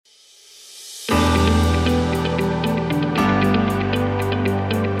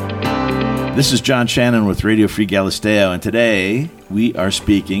This is John Shannon with Radio Free Galisteo, and today we are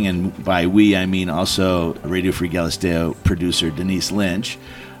speaking, and by we I mean also Radio Free Galisteo producer Denise Lynch,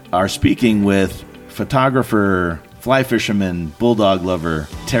 are speaking with photographer, fly fisherman, bulldog lover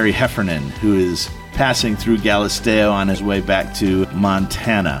Terry Heffernan, who is passing through Galisteo on his way back to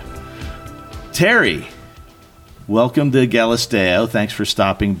Montana. Terry, welcome to Galisteo. Thanks for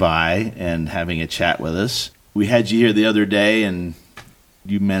stopping by and having a chat with us. We had you here the other day, and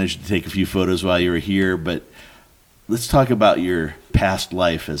you managed to take a few photos while you were here, but let's talk about your past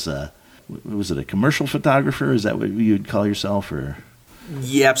life as was it a commercial photographer? Is that what you would call yourself? Or?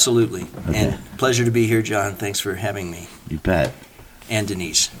 Yeah, absolutely. Okay. And pleasure to be here, John. Thanks for having me. You bet. And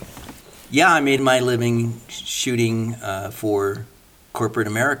Denise. Yeah, I made my living shooting for corporate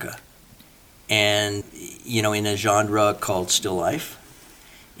America. And, you know, in a genre called still life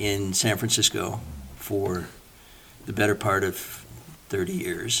in San Francisco for the better part of 30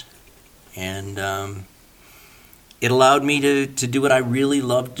 years. And it allowed me to do what I really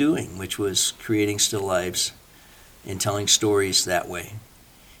loved doing, which was creating still lives and telling stories that way.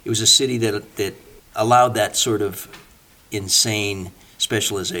 It was a city that allowed that sort of insane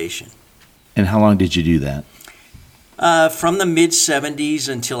specialization. And how long did you do that? From the mid-'70s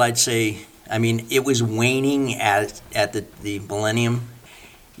until I'd say, I mean, it was waning at the millennium.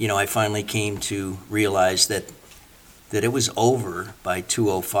 You know, I finally came to realize that it was over by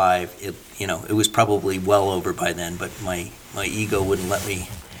 2005. It was probably well over by then, but my ego wouldn't let me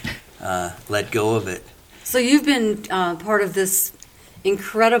let go of it. So you've been part of this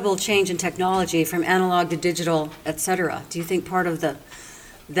incredible change in technology from analog to digital, etc. Do you think part of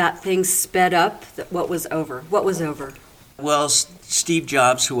that thing sped up what was over? What was over? Well, Steve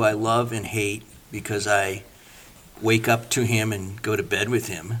Jobs, who I love and hate because I wake up to him and go to bed with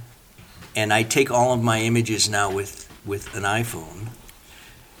him, and I take all of my images now with an iPhone.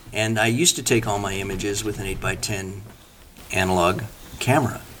 And I used to take all my images with an 8x10 analog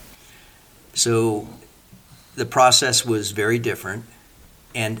camera. So the process was very different.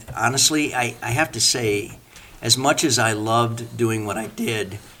 And honestly, I have to say, as much as I loved doing what I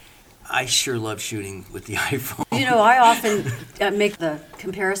did, I sure love shooting with the iPhone. You know, I often make the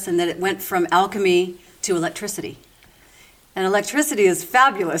comparison that it went from alchemy to electricity. And electricity is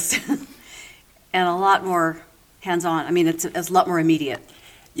fabulous and a lot more hands-on. I mean, it's a lot more immediate.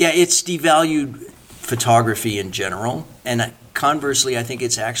 Yeah, it's devalued photography in general. And conversely, I think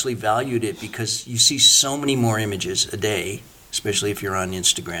it's actually valued it because you see so many more images a day, especially if you're on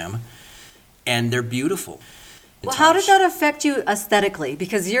Instagram, and they're beautiful. Well, how did that affect you aesthetically?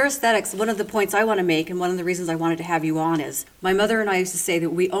 Because your aesthetics, one of the points I want to make, and one of the reasons I wanted to have you on is, my mother and I used to say that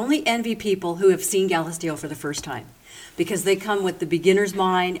we only envy people who have seen Galisteo for the first time, because they come with the beginner's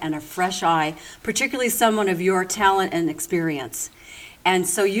mind and a fresh eye, particularly someone of your talent and experience. And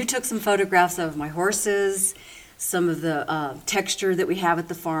so you took some photographs of my horses, some of the texture that we have at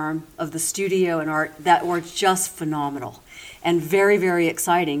the farm, of the studio and art, that were just phenomenal and very, very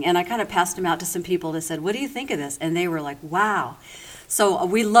exciting. And I kind of passed them out to some people that said, what do you think of this? And they were like, wow. So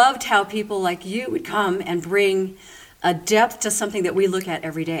we loved how people like you would come and bring a depth to something that we look at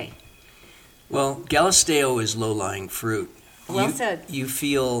every day. Well, Galisteo is low-lying fruit. Well said. I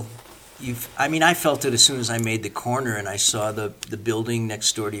felt it as soon as I made the corner and I saw the building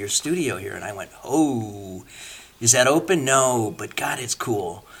next door to your studio here, and I went, oh, is that open? No, but God, it's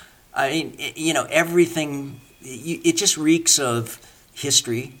cool. I mean, everything, it just reeks of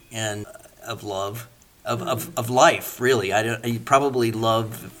history and of love, of life, really. You probably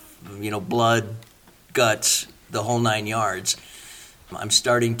love, blood, guts, the whole 9 yards. I'm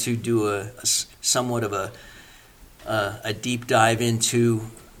starting to do a somewhat of a deep dive into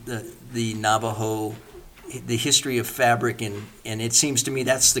the Navajo, the history of fabric, and it seems to me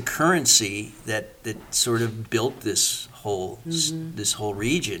that's the currency that sort of built this whole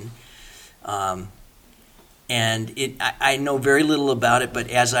region. And I know very little about it, but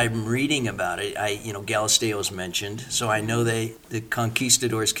as I'm reading about it, Galisteo's mentioned, so I know the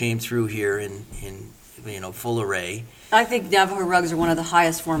conquistadors came through here in full array. I think Navajo rugs are one of the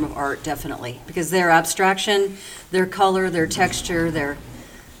highest form of art, definitely, because their abstraction, their color, their texture, their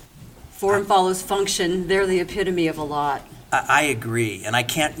form follows function. They're the epitome of a lot. I agree, and I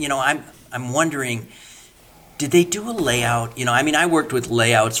can't. I'm wondering, did they do a layout? I worked with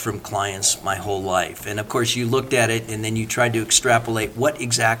layouts from clients my whole life, and of course, you looked at it and then you tried to extrapolate what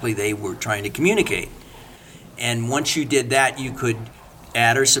exactly they were trying to communicate. And once you did that, you could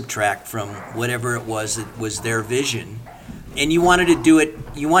add or subtract from whatever it was that was their vision. And you wanted to do it,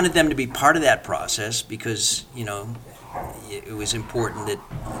 you wanted them to be part of that process because, it was important that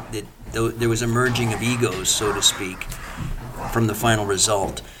there was a merging of egos, so to speak, from the final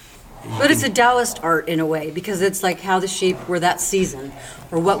result. But it's a Taoist art in a way, because it's like how the sheep were that season,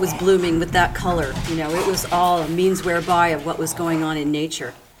 or what was blooming with that color. It was all a means whereby of what was going on in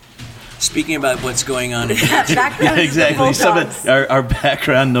nature. Speaking about what's going on in Background Yeah, exactly. Some bulldogs. of our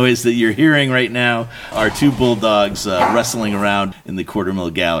background noise that you're hearing right now are two bulldogs wrestling around in the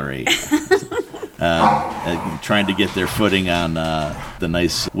Quartermill Gallery, trying to get their footing on the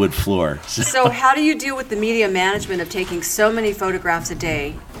nice wood floor. So how do you deal with the media management of taking so many photographs a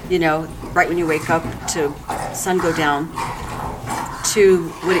day, right when you wake up to sun go down, to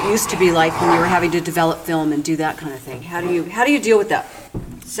what it used to be like when you were having to develop film and do that kind of thing? How do you deal with that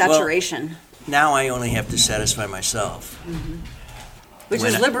saturation? Well, now I only have to satisfy myself. Which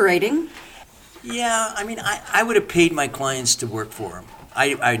is liberating. Yeah, I mean, I would have paid my clients to work for them.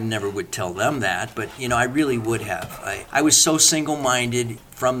 I never would tell them that, but, I really would have. I was so single-minded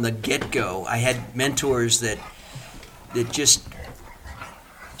from the get-go. I had mentors that just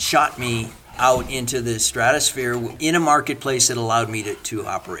shot me out into the stratosphere in a marketplace that allowed me to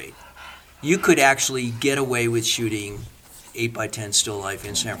operate. You could actually get away with shooting 8x10 still life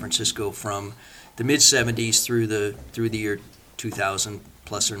in San Francisco from the mid-'70s through the year 2000,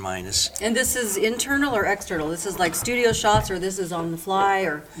 plus or minus. And this is internal or external? This is like studio shots, or this is on the fly,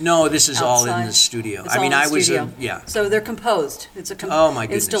 or No, this is all in outside? the studio. It's all in the studio. Yeah. So they're composed. It's a Oh my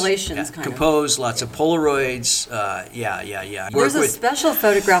goodness. installations Yeah. kind Composed, lots of Polaroids. Yeah. There's a special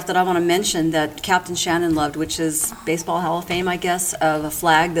photograph that I want to mention that Captain Shannon loved, which is Baseball Hall of Fame, I guess, of a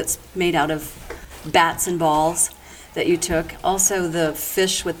flag that's made out of bats and balls that you took. Also, the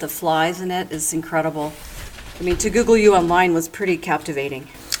fish with the flies in it is incredible. I mean, to Google you online was pretty captivating.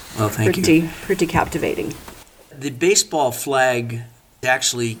 Well, thank you. Pretty captivating. The baseball flag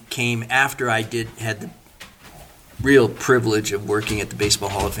actually came after I had the real privilege of working at the Baseball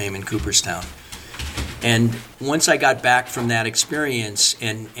Hall of Fame in Cooperstown. And once I got back from that experience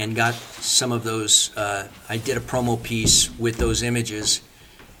and got some of those, I did a promo piece with those images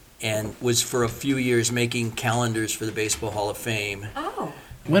and was for a few years making calendars for the Baseball Hall of Fame. Oh.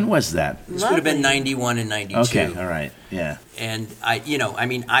 When was that? This would have been 91 and 92. Okay, all right, yeah. And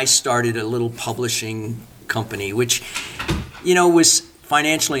I started a little publishing company, which, was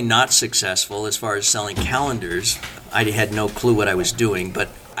financially not successful as far as selling calendars. I had no clue what I was doing, but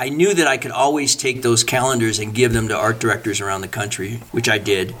I knew that I could always take those calendars and give them to art directors around the country, which I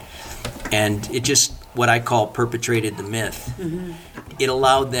did. And it just, what I call, perpetrated the myth. Mm-hmm. It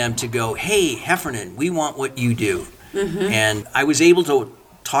allowed them to go, hey, Heffernan, we want what you do. Mm-hmm. And I was able to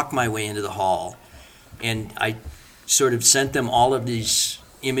talk my way into the hall, and I sort of sent them all of these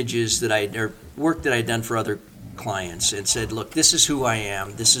images or work that I'd done for other clients, and said, look, this is who I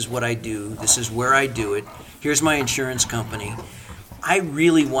am, this is what I do, this is where I do it, here's my insurance company. I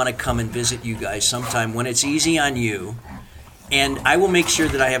really want to come and visit you guys sometime when it's easy on you, and I will make sure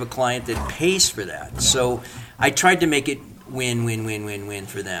that I have a client that pays for that. So I tried to make it win, win, win, win, win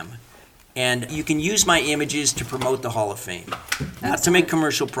for them. And you can use my images to promote the Hall of Fame. Not to make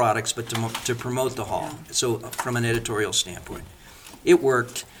commercial products, but to promote the Hall. So from an editorial standpoint. It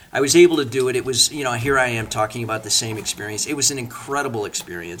worked. I was able to do it. It was, here I am talking about the same experience. It was an incredible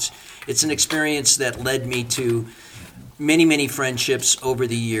experience. It's an experience that led me to many, many friendships over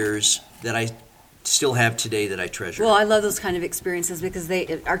the years that I still have today that I treasure. Well, I love those kind of experiences because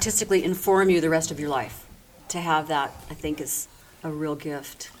they artistically inform you the rest of your life. To have that, I think, is a real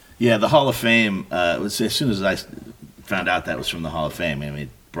gift. Yeah, the Hall of Fame, as soon as I found out that was from the Hall of Fame, it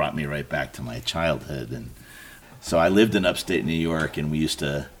brought me right back to my childhood. And so I lived in upstate New York, and we used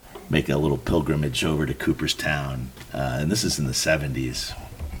to make a little pilgrimage over to Cooperstown. And this is in the 70s,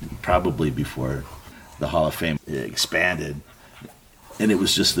 probably before the Hall of Fame expanded. And it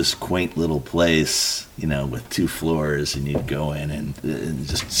was just this quaint little place, with 2 floors, and you'd go in and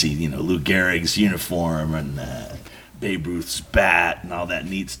just see, Lou Gehrig's uniform and Babe Ruth's bat and all that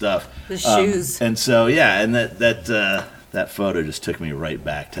neat stuff. The shoes. And so, yeah, and that photo just took me right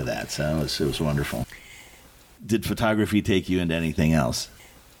back to that. So it was wonderful. Did photography take you into anything else?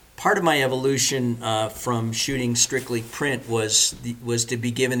 Part of my evolution from shooting strictly print was to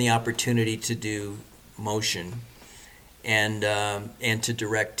be given the opportunity to do motion and to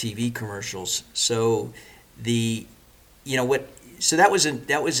direct TV commercials. So that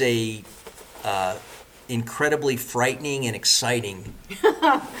was a incredibly frightening and exciting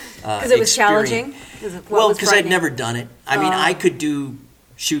because it was challenging? Well, because I'd never done it. I mean, I could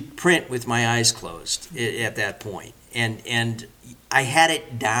shoot print with my eyes closed at that point. And I had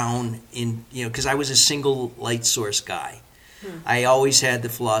it down because I was a single light source guy. I always had the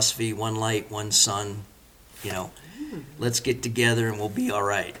philosophy, one light, one sun, let's get together and we'll be all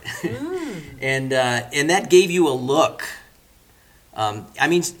right. And that gave you a look I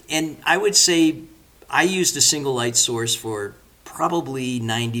mean, and I would say I used a single light source for probably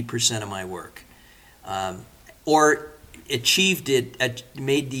 90% of my work, or achieved it.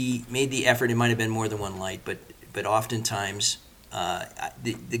 Made the effort. It might have been more than one light, but oftentimes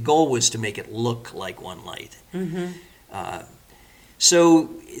the goal was to make it look like one light. Mm-hmm. So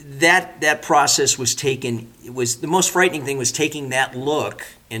that process was taken. It was the most frightening thing was taking that look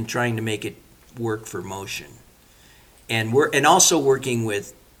and trying to make it work for motion, and also working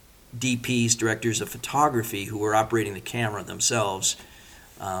with DPs, directors of photography, who were operating the camera themselves,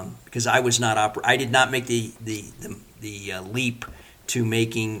 because I was not I did not make the leap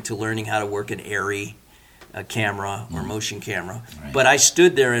to learning how to work an ARRI camera or motion camera, right. But I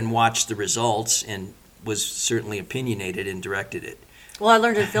stood there and watched the results and was certainly opinionated and directed it. Well, I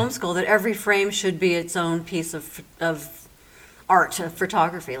learned in film school that every frame should be its own piece of art, of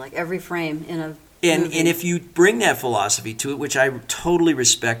photography, like every frame in a movie. And if you bring that philosophy to it, which I totally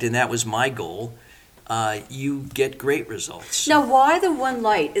respect, and that was my goal, you get great results. Now, why the one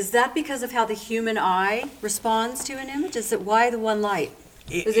light? Is that because of how the human eye responds to an image? Is it why the one light?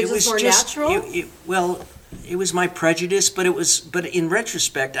 Is it just more natural? Well, it was my prejudice, but in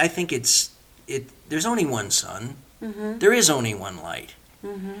retrospect, I think there's only one sun. Mm-hmm. There is only one light.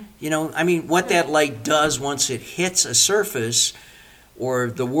 Mm-hmm. I mean, what that light does once it hits a surface or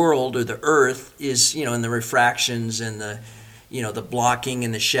the world or the earth is, in the refractions and the blocking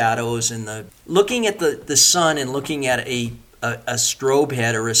and the shadows and looking at the sun and looking at a strobe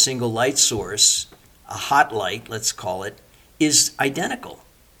head or a single light source, a hot light, let's call it, is identical.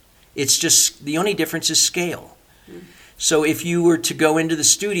 It's just the only difference is scale. Mm. So if you were to go into the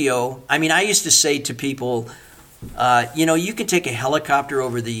studio, I mean, I used to say to people, you can take a helicopter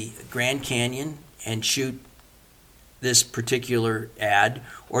over the Grand Canyon and shoot this particular ad,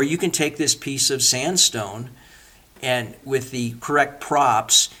 or you can take this piece of sandstone and with the correct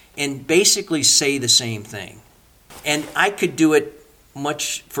props and basically say the same thing. And I could do it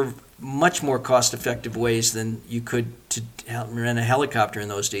much more cost-effective ways than you could to rent a helicopter in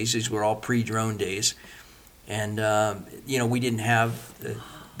those days. These were all pre-drone days. And, we didn't have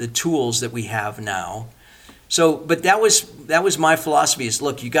the tools that we have now. So, but that was my philosophy is,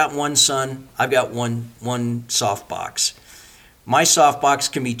 look, you got one sun, I've got one softbox. My softbox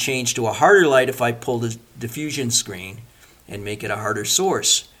can be changed to a harder light if I pull the diffusion screen and make it a harder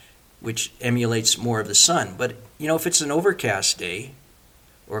source, which emulates more of the sun. But, if it's an overcast day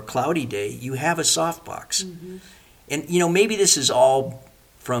or a cloudy day, you have a softbox. Mm-hmm. And, maybe this is all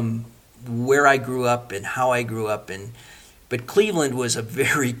from where I grew up and how I grew up, but Cleveland was a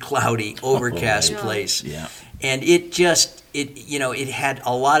very cloudy, overcast place. Yeah. And it had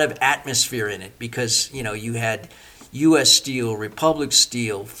a lot of atmosphere in it because, you had U.S. Steel, Republic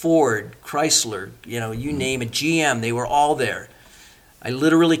Steel, Ford, Chrysler, you name it, GM, they were all there. I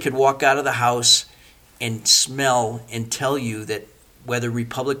literally could walk out of the house and smell and tell you that whether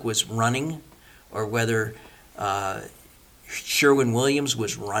Republic was running or whether Sherwin-Williams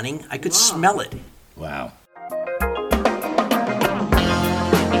was running, I could smell it. Wow.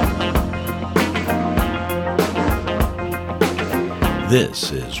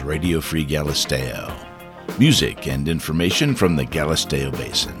 This is Radio Free Galisteo. Music and information from the Galisteo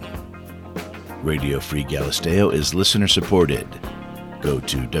Basin. Radio Free Galisteo is listener supported. Go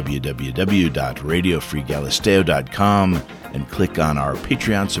to www.radiofreegalisteo.com and click on our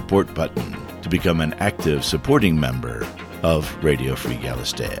Patreon support button to become an active supporting member of Radio Free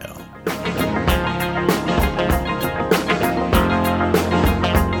Galisteo.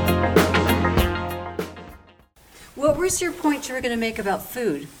 What was your point you were going to make about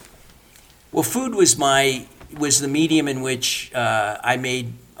food? Well, food was the medium in which I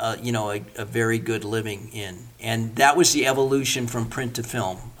made a very good living in, and that was the evolution from print to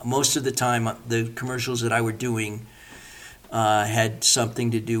film. Most of the time, the commercials that I were doing had something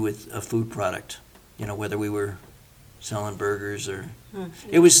to do with a food product. Whether we were selling burgers or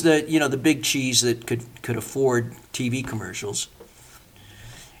it was the big cheese that could afford TV commercials.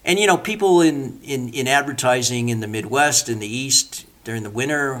 And people in advertising in the Midwest and the East during the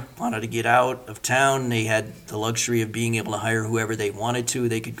winter wanted to get out of town. They had the luxury of being able to hire whoever they wanted to.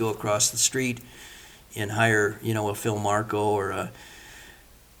 They could go across the street and hire a Phil Marco or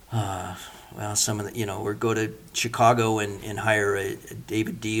or go to Chicago and hire a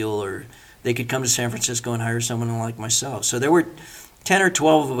David Deal, or they could come to San Francisco and hire someone like myself. So there were 10 or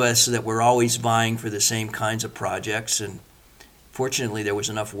 12 of us that were always vying for the same kinds of projects, and fortunately there was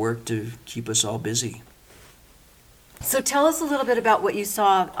enough work to keep us all busy. So tell us a little bit about what you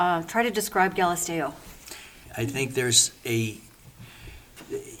saw. Try to describe Galisteo. I think there's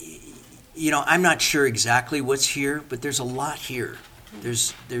I'm not sure exactly what's here, but there's a lot here.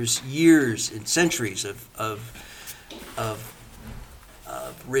 There's years and centuries of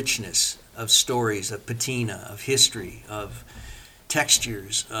richness, of stories, of patina, of history, of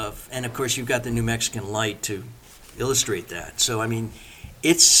textures, and of course you've got the New Mexican light to illustrate that. So I mean,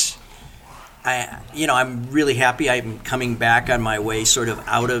 I'm really happy. I'm coming back on my way, sort of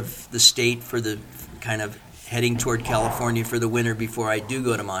out of the state for the kind of heading toward California for the winter before I do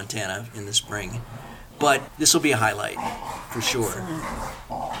go to Montana in the spring. But this will be a highlight for sure.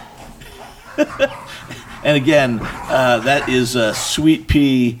 And again, that is Sweet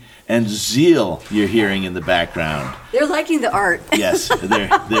Pea and Zeal you're hearing in the background. They're liking the art. Yes,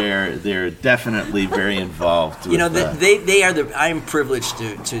 they're definitely very involved. They are I'm privileged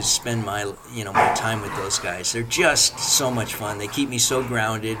to spend my my time with those guys. They're just so much fun. They keep me so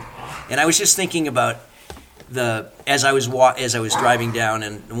grounded. And I was just thinking about as I was driving down,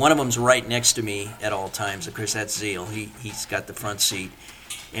 and one of them's right next to me at all times. Of course, that's Zeal. He's got the front seat,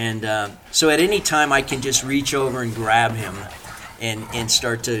 and so at any time I can just reach over and grab him, and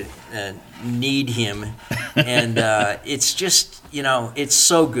start to knead him, and it's just it's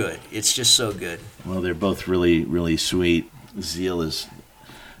so good. It's just so good. Well, they're both really, really sweet. Zeal is,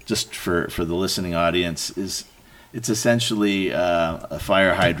 just for the listening audience, it's essentially a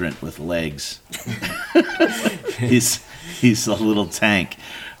fire hydrant with legs. He's a little tank,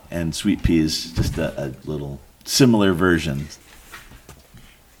 and Sweet Pea is just a little similar version.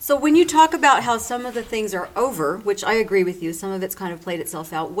 So when you talk about how some of the things are over, which I agree with you, some of it's kind of played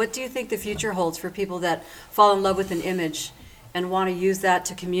itself out, what do you think the future holds for people that fall in love with an image and want to use that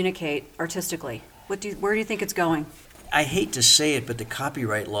to communicate artistically? Where do you think it's going? I hate to say it, but the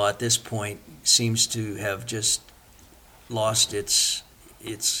copyright law at this point seems to have just lost its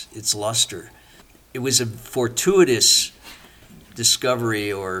luster. It was a fortuitous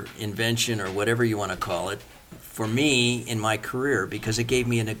discovery or invention or whatever you want to call it for me in my career, because it gave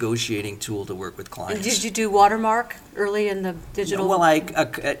me a negotiating tool to work with clients. And did you do watermark early in the digital? Well,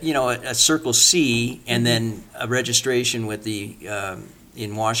 a Circle C and then a registration with the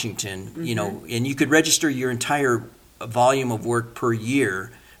in Washington, and you could register your entire volume of work per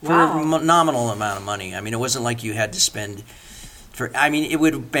year for a nominal amount of money. I mean, it wasn't like you had to spend it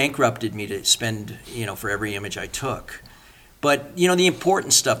would have bankrupted me to spend, for every image I took. But, the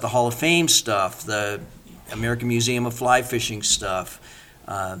important stuff, the Hall of Fame stuff, the American Museum of Fly Fishing stuff,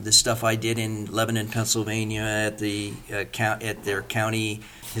 the stuff I did in Lebanon, Pennsylvania at their county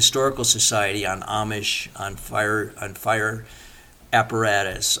historical society on Amish, on fire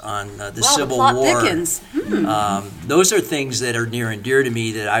apparatus, on the Civil War. Thickens. Those are things that are near and dear to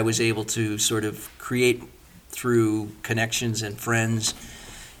me that I was able to sort of create through connections and friends,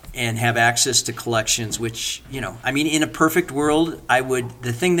 and have access to collections, which, in a perfect world,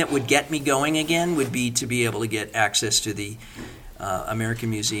 the thing that would get me going again would be to be able to get access to the American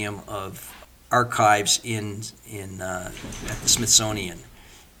Museum of Archives at the Smithsonian.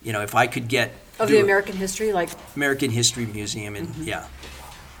 If I could get... the American history, like... American History Museum, yeah.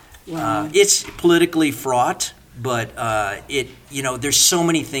 Wow. It's politically fraught, but there's so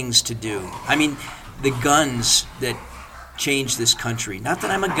many things to do. I mean, the guns that changed this country. Not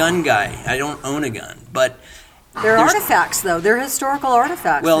that I'm a gun guy. I don't own a gun, but they're artifacts, though. They're historical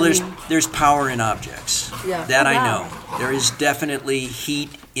artifacts. Well, there's power in objects. Yeah. That I know. There is definitely heat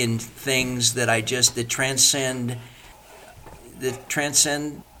in things that transcend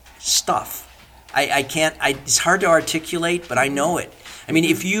stuff. I can't. It's hard to articulate, but I know it. I mean,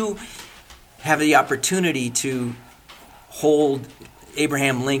 if you have the opportunity to hold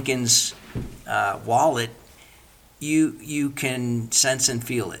Abraham Lincoln's wallet, you can sense and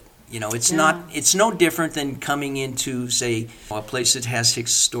feel it. It's no different than coming into, say, a place that has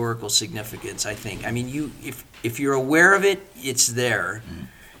historical significance, I think. I mean, if you're aware of it, it's there. Mm-hmm.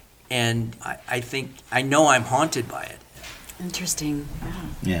 And I know I'm haunted by it. Interesting.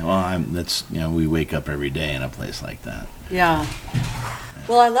 Yeah, well, we wake up every day in a place like that. Yeah.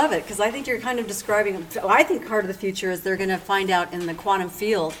 Well, I love it, because I think you're kind of describing, I think part of the future is they're going to find out in the quantum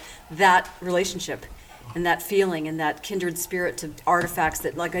field that relationship and that feeling and that kindred spirit to artifacts,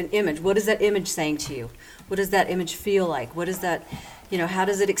 that like an image. What is that image saying to you? What does that image feel like? What is that, how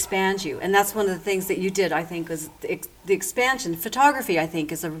does it expand you? And that's one of the things that you did, I think, was the expansion. Photography, I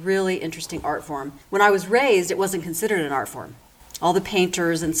think, is a really interesting art form. When I was raised, it wasn't considered an art form. All the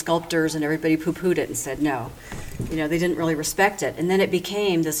painters and sculptors and everybody poo-pooed it and said no. They didn't really respect it. And then it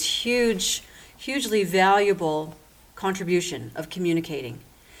became this hugely valuable contribution of communicating.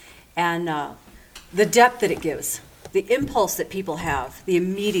 And the depth that it gives, the impulse that people have, the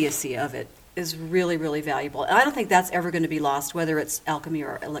immediacy of it, is really, really valuable. And I don't think that's ever going to be lost, whether it's alchemy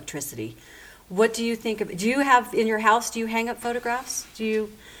or electricity. What do you think of? Do you have in your house? Do you hang up photographs? Do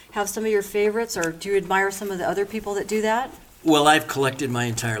you have some of your favorites, or do you admire some of the other people that do that? Well, I've collected my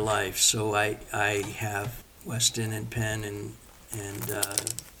entire life, so I have Weston and Penn and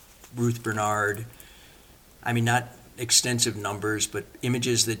Ruth Bernard. I mean, not extensive numbers, but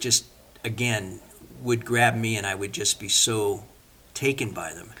images that just, again, would grab me, and I would just be so taken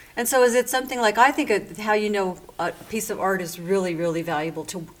by them. And so is it something like, I think how you know a piece of art is really, really valuable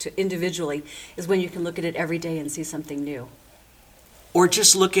to individually is when you can look at it every day and see something new. Or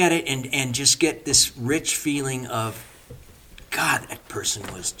just look at it and just get this rich feeling of, God, that person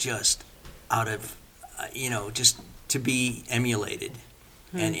was just out of, just to be emulated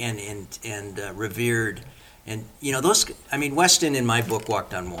and revered. And, Weston in my book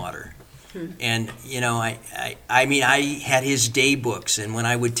walked on water. And, I had his day books, and when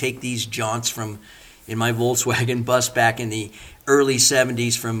I would take these jaunts in my Volkswagen bus back in the early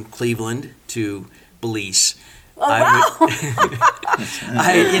 70s from Cleveland to Belize. Little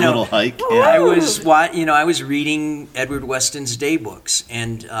hike. Yeah. I was reading Edward Weston's day books,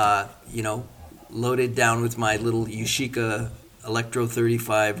 and loaded down with my little Yashica Electro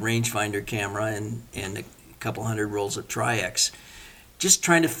 35 rangefinder camera and a couple hundred rolls of Tri-X, just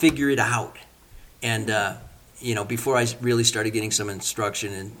trying to figure it out. And before I really started getting some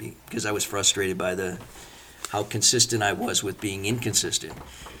instruction, and because I was frustrated by how consistent I was with being inconsistent,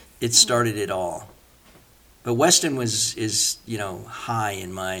 it started it all. But Weston is high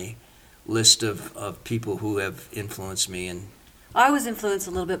in my list of people who have influenced me. And I was influenced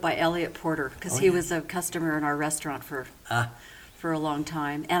a little bit by Elliot Porter, because he was a customer in our restaurant for a long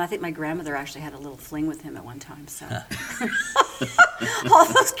time. And I think my grandmother actually had a little fling with him at one time. So all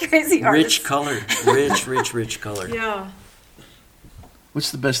those crazy artists. Rich color. Rich color. Yeah.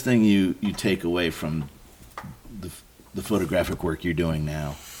 What's the best thing you take away from the photographic work you're doing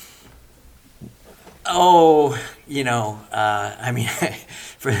now? Oh, if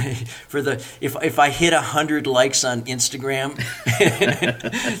I hit 100 likes on Instagram,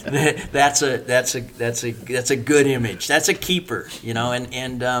 that's a good image. That's a keeper,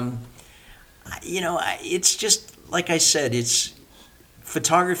 it's just like I said, it's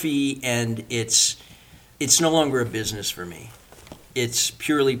photography, and it's no longer a business for me. It's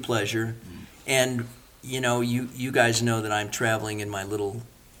purely pleasure, and you guys know that I'm traveling in my little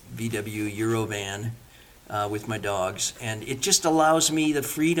VW Eurovan with my dogs, and it just allows me the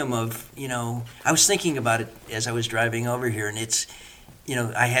freedom of, I was thinking about it as I was driving over here, and it's,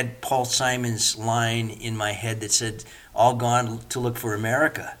 I had Paul Simon's line in my head that said, "All gone to look for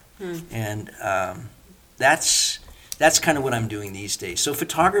America." And that's kind of what I'm doing these days. So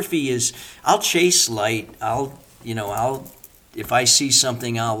photography is, I'll chase light, if I see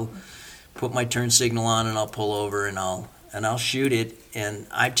something, I'll put my turn signal on and I'll pull over and I'll shoot it. And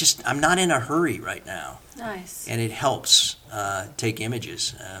I'm not in a hurry right now. Nice. And it helps take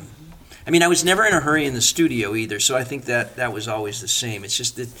images. I was never in a hurry in the studio either, so I think that was always the same. It's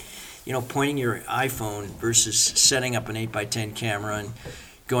just that, pointing your iPhone versus setting up an 8x10 camera and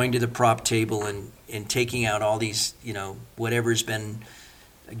going to the prop table and taking out all these, whatever's been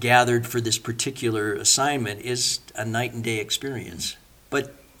gathered for this particular assignment is a night and day experience.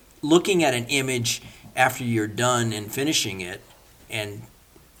 But looking at an image after you're done and finishing it, and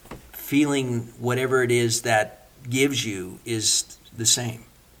feeling whatever it is that gives you is the same.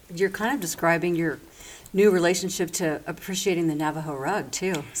 You're kind of describing your new relationship to appreciating the Navajo rug,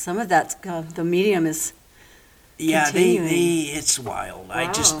 too. Some of that's, the medium is continuing. It's wild.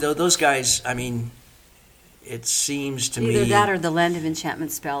 Wow. Those guys, it seems to me... Either that or the Land of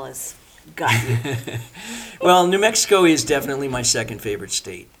Enchantment spell is got you. Well, New Mexico is definitely my second favorite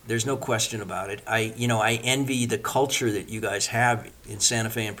state. There's no question about it. I envy the culture that you guys have in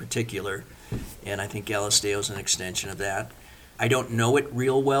Santa Fe in particular, and I think Galisteo is an extension of that. I don't know it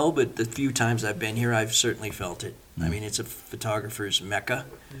real well, but the few times I've been here, I've certainly felt it. Mm-hmm. It's a photographer's mecca,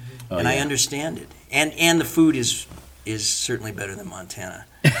 and I understand it. And the food is certainly better than Montana.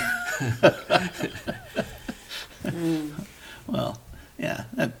 Well, yeah,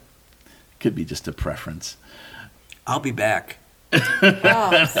 that could be just a preference. I'll be back.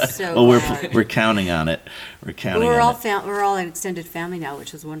 Oh, so well, glad. we're counting on it. We're all an extended family now,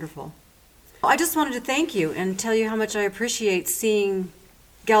 which is wonderful. I just wanted to thank you and tell you how much I appreciate seeing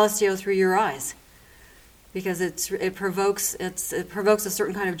Galisteo through your eyes, because it provokes a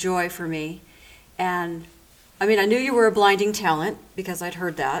certain kind of joy for me. And I knew you were a blinding talent because I'd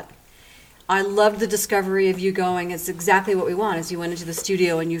heard that. I loved the discovery of you going, it's exactly what we want, as you went into the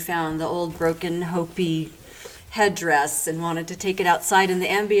studio and you found the old broken Hopi headdress and wanted to take it outside in the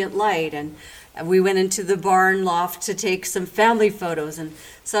ambient light. And we went into the barn loft to take some family photos. And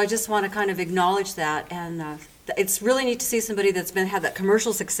so I just want to kind of acknowledge that. And it's really neat to see somebody that's had that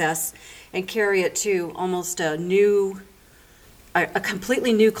commercial success and carry it to almost a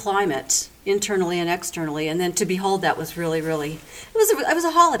completely new climate, internally and externally. And then to behold that was really, really, it was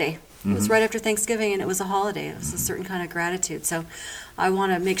a holiday. It was right after Thanksgiving, and it was a holiday. It was a certain kind of gratitude. So I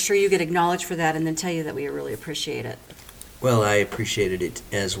want to make sure you get acknowledged for that and then tell you that we really appreciate it. Well, I appreciated it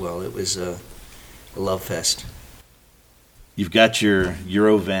as well. It was a love fest. You've got your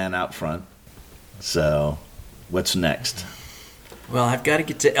Eurovan out front. So what's next? Well, I've got to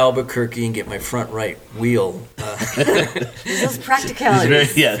get to Albuquerque and get my front right wheel. Those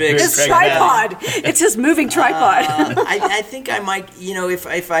practicalities. Very this tripod. It's just moving tripod. I think I might,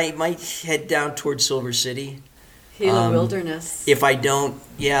 if I might head down towards Silver City. Gila Wilderness. If I don't,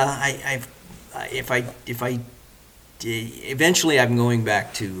 eventually I'm going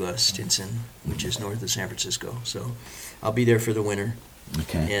back to Stinson, which is north of San Francisco. So I'll be there for the winter.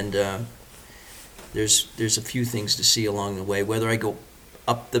 Okay. And there's a few things to see along the way. Whether I go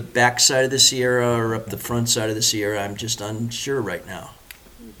up the back side of the Sierra or up the front side of the Sierra, I'm just unsure right now.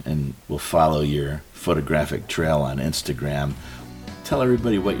 And we'll follow your photographic trail on Instagram. Tell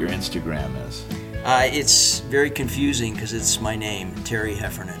everybody what your Instagram is. It's very confusing because it's my name, Terry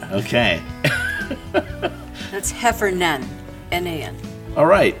Heffernan. Okay. That's Heffernan, N-A-N. All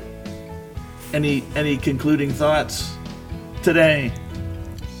right. Any concluding thoughts today?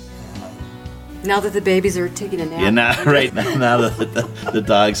 Now that the babies are taking a nap. Yeah, now that the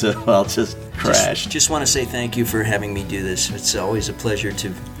dogs have all just crashed. Just want to say thank you for having me do this. It's always a pleasure to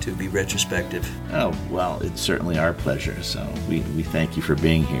be retrospective. Oh, well, it's certainly our pleasure. So we thank you for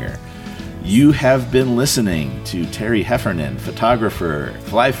being here. You have been listening to Terry Heffernan, photographer,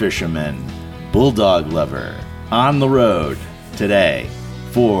 fly fisherman, bulldog lover, on the road today.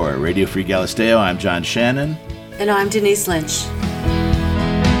 For Radio Free Galisteo, I'm John Shannon. And I'm Denise Lynch.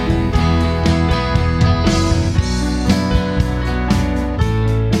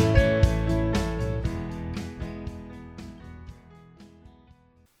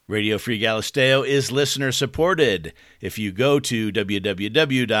 Radio Free Galisteo is listener supported. If you go to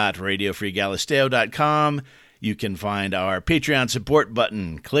www.radiofreegalisteo.com, you can find our Patreon support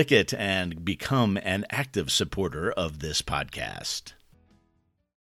button. Click it and become an active supporter of this podcast.